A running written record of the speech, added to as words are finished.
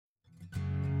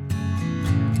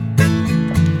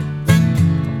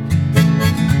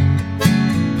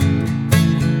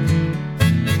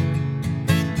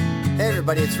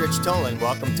everybody, it's Rich Tolan.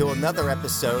 Welcome to another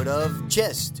episode of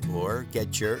GIST, or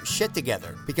Get Your Shit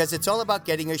Together, because it's all about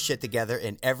getting your shit together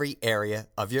in every area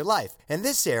of your life. And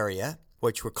this area,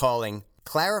 which we're calling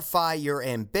Clarify Your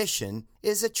Ambition,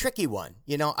 is a tricky one.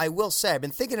 You know, I will say, I've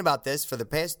been thinking about this for the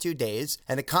past 2 days,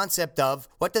 and the concept of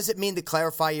what does it mean to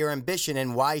clarify your ambition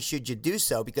and why should you do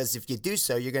so? Because if you do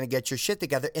so, you're going to get your shit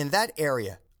together in that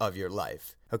area of your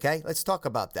life. Okay, let's talk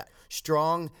about that.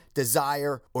 Strong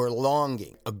desire or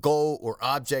longing, a goal or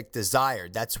object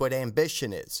desired. That's what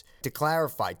ambition is. To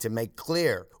clarify, to make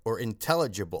clear or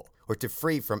intelligible, or to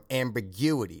free from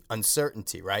ambiguity,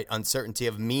 uncertainty, right? Uncertainty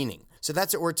of meaning. So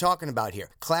that's what we're talking about here,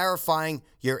 clarifying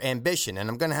your ambition. And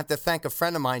I'm going to have to thank a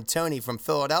friend of mine, Tony from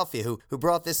Philadelphia, who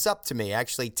brought this up to me,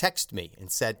 actually texted me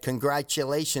and said,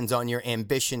 congratulations on your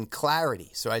ambition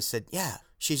clarity. So I said, yeah.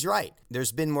 She's right.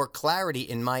 There's been more clarity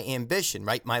in my ambition,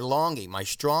 right? My longing, my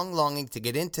strong longing to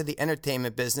get into the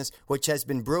entertainment business, which has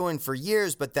been brewing for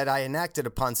years, but that I enacted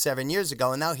upon 7 years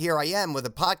ago. And now here I am with a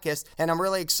podcast, and I'm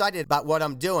really excited about what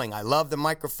I'm doing. I love the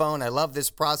microphone. I love this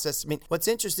process. I mean, what's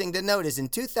interesting to note is in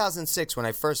 2006, when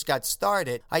I first got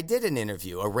started, I did an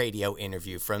interview, a radio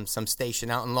interview from some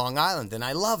station out in Long Island, and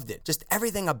I loved it. Just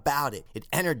everything about it. It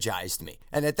energized me.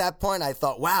 And at that point, I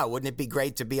thought, wow, wouldn't it be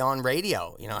great to be on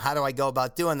radio? You know, how do I go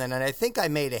about doing that? And I think I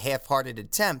made a half-hearted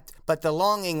attempt, but the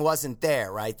longing wasn't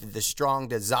there, right? The strong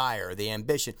desire, the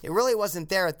ambition, it really wasn't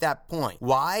there at that point.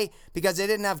 Why? Because I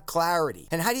didn't have clarity.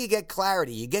 And how do you get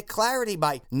clarity? You get clarity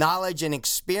by knowledge and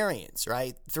experience,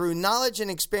 right? Through knowledge and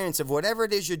experience of whatever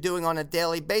it is you're doing on a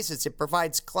daily basis, it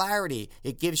provides clarity.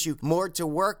 It gives you more to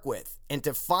work with and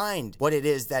to find what it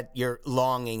is that you're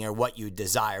longing or what you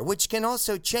desire, which can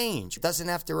also change. It doesn't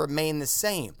have to remain the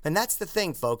same. And that's the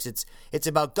thing, folks. It's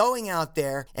about going out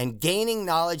there and gaining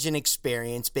knowledge and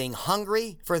experience, being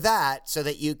hungry for that so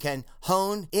that you can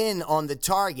hone in on the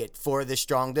target for the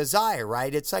strong desire,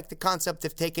 right? It's like the concept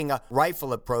of taking a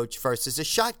rifle approach versus a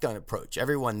shotgun approach.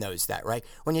 Everyone knows that, right?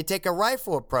 When you take a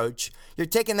rifle approach, you're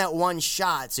taking that one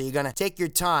shot, so you're going to take your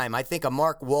time. I think of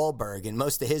Mark Wahlberg in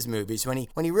most of his movies. When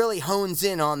he really hones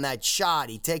in on that shot,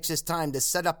 he takes his time to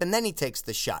set up and then he takes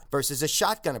the shot, versus a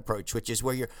shotgun approach, which is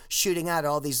where you're shooting out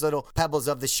all these little pebbles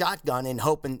of the shotgun and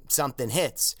hoping something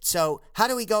hits. So how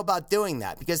do we go about doing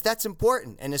that? Because that's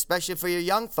important, and especially for your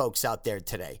young folks out there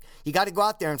today. You got to go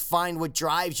out there and find what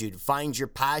drives you, to find your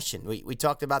passion. We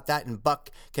talked about that in Buck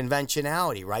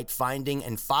Conventionality, right? Finding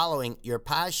and following your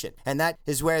passion. And that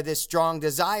is where this strong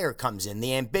desire comes in,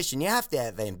 the ambition. You have to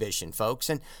have ambition, folks.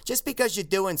 And just because you're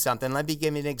doing something, let me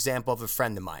give you an example of a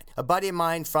friend of mine. A buddy of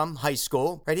mine from high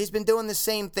school, right? He's been doing the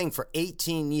same thing for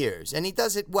 18 years, and he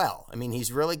does it well. I mean,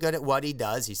 he's really good at what he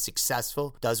does. He's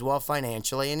successful, does well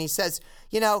financially, and he says,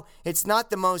 you know, it's not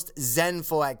the most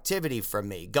zenful activity for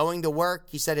me. Going to work,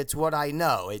 he said, it's what I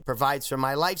know. It provides for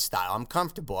my lifestyle. I'm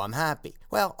comfortable. I'm happy.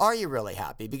 Well, are you really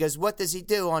happy? Because what does he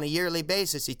do on a yearly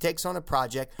basis? He takes on a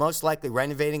project, most likely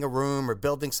renovating a room or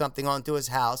building something onto his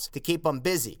house to keep him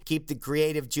busy, keep the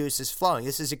creative juices flowing.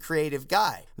 This is a creative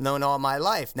guy, known all my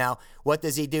life. Now, what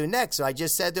does he do next? So I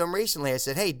just said to him recently, I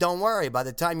said, hey, don't worry. By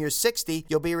the time you're 60,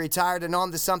 you'll be retired and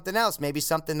on to something else, maybe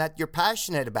something that you're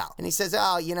passionate about. And he says,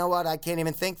 oh, you know what? I can't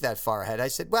even think that far ahead. I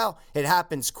said, well, it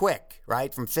happens quick,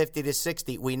 right? From 50 to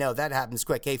 60, we know that happens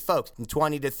quick. Hey, folks, from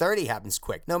 20 to 30 happens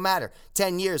quick. No matter.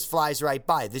 10 years flies right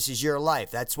by. This is your life.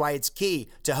 That's why it's key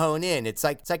to hone in. It's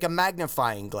like a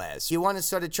magnifying glass. You want to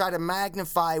sort of try to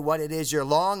magnify what it is you're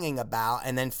longing about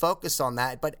and then focus on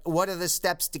that. But what are the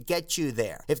steps to get you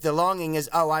there? If the longing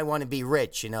is, oh, I want to be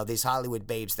rich, you know, these Hollywood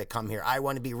babes that come here, I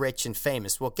want to be rich and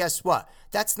famous. Well, guess what?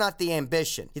 That's not the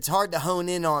ambition. It's hard to hone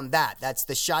in on that. That's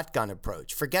the shotgun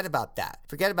approach. Forget about that.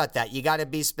 Forget about that. You got to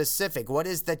be specific. What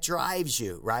is that drives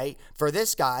you, right? For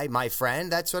this guy, my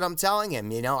friend, that's what I'm telling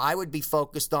him. You know, I would be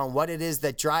focused on what it is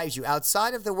that drives you.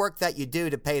 Outside of the work that you do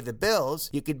to pay the bills,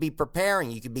 you could be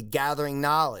preparing. You could be gathering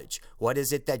knowledge. What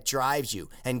is it that drives you?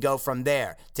 And go from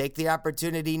there. Take the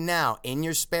opportunity now in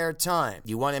your spare time.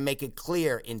 You want to make it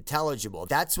clear, intelligible.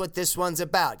 That's what this one's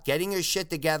about. Getting your shit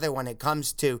together when it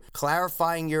comes to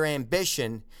clarifying your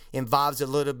ambition involves a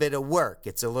little bit of work.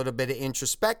 It's a little bit of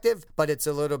introspective, but it's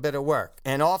a little bit of work.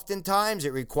 And oftentimes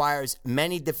it requires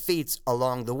many defeats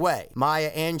along the way.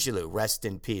 Maya Angelou, rest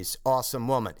in peace, awesome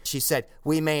woman. She said,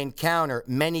 we may encounter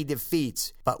many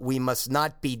defeats, but we must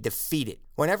not be defeated.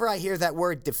 Whenever I hear that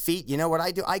word defeat, you know what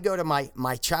I do? I go to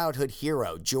my childhood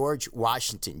hero, George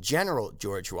Washington, General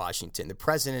George Washington,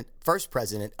 the first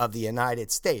president of the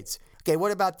United States. Okay,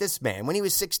 what about this man? When he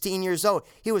was 16 years old,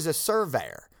 he was a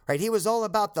surveyor. right? He was all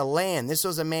about the land. This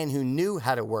was a man who knew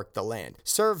how to work the land,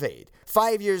 surveyed.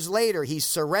 5 years later, he's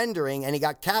surrendering and he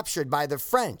got captured by the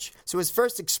French. So his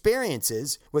first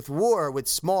experiences with war with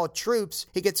small troops,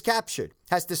 he gets captured,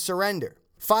 has to surrender.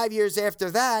 5 years after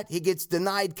that, he gets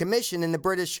denied commission in the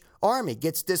British Army,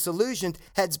 gets disillusioned,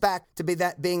 heads back to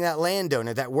being that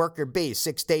landowner, that worker bee,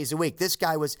 6 days a week. This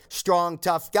guy was strong,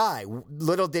 tough guy.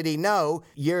 Little did he know,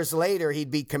 years later, he'd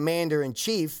be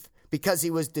commander-in-chief because he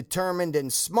was determined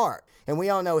and smart. And we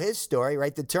all know his story,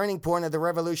 right? The turning point of the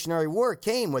Revolutionary War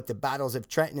came with the battles of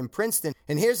Trenton and Princeton.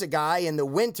 And here's a guy in the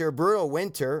winter, brutal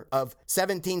winter of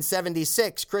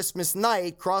 1776, Christmas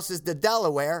night, crosses the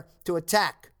Delaware to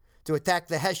attack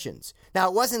the Hessians. Now,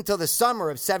 it wasn't until the summer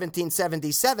of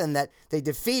 1777 that they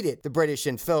defeated the British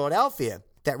in Philadelphia.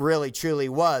 That really, truly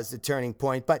was the turning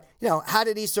point. But, how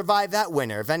did he survive that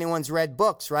winter? If anyone's read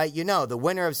books, right, the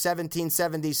winter of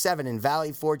 1777 in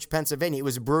Valley Forge, Pennsylvania, it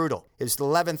was brutal. His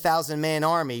 11,000-man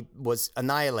army was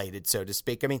annihilated, so to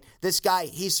speak. I mean, this guy,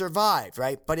 he survived,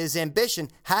 right? But his ambition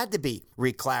had to be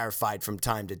reclarified from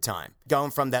time to time. Going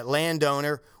from that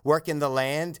landowner, working the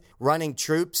land, running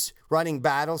troops, running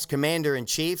battles,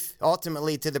 commander-in-chief,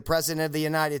 ultimately to the President of the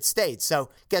United States. So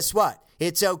guess what?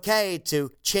 It's okay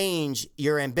to change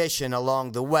your ambition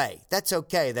along the way. That's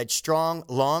okay. That strong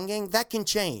longing, that can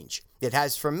change. It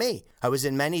has for me. I was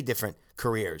in many different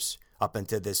careers up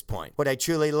until this point. What I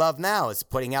truly love now is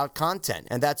putting out content.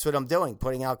 And that's what I'm doing,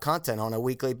 putting out content on a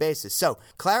weekly basis. So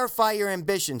clarify your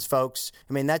ambitions, folks.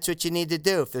 I mean, that's what you need to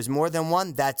do. If there's more than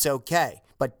one, that's okay.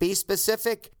 But be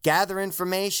specific, gather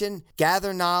information,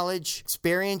 gather knowledge,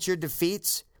 experience your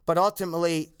defeats. But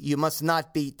ultimately, you must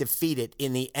not be defeated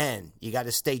in the end. You got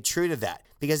to stay true to that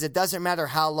because it doesn't matter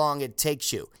how long it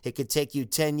takes you. It could take you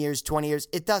 10 years, 20 years.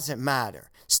 It doesn't matter.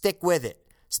 Stick with it.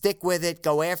 Stick with it.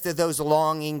 Go after those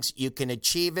longings. You can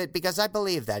achieve it because I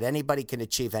believe that anybody can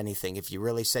achieve anything if you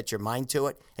really set your mind to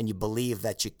it and you believe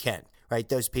that you can. Right?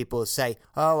 Those people who say,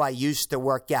 I used to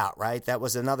work out, right? That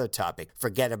was another topic.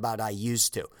 Forget about I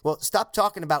used to. Well, stop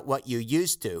talking about what you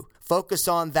used to. Focus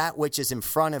on that which is in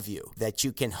front of you that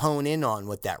you can hone in on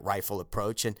with that rifle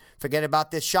approach and forget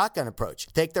about this shotgun approach.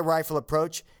 Take the rifle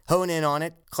approach, hone in on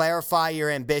it, clarify your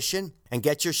ambition, and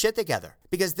get your shit together.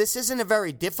 Because this isn't a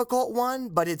very difficult one,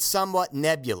 but it's somewhat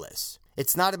nebulous.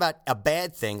 It's not about a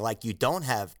bad thing like you don't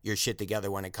have your shit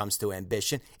together when it comes to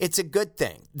ambition. It's a good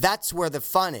thing. That's where the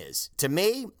fun is. To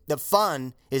me, the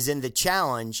fun is in the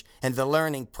challenge and the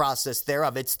learning process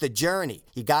thereof. It's the journey.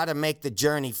 You got to make the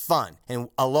journey fun. And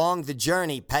along the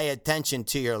journey, pay attention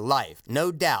to your life.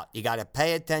 No doubt, you got to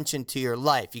pay attention to your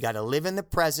life. You got to live in the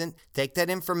present, take that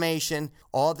information,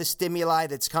 all the stimuli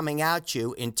that's coming at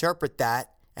you, interpret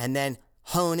that, and then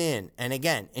hone in and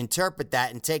again interpret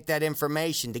that and take that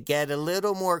information to get a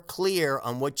little more clear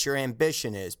on what your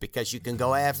ambition is because you can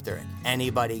go after it.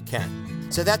 Anybody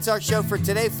can. So that's our show for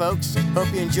today, folks.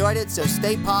 Hope you enjoyed it. So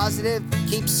stay positive,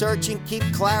 keep searching, keep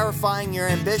clarifying your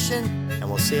ambition, and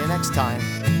we'll see you next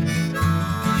time.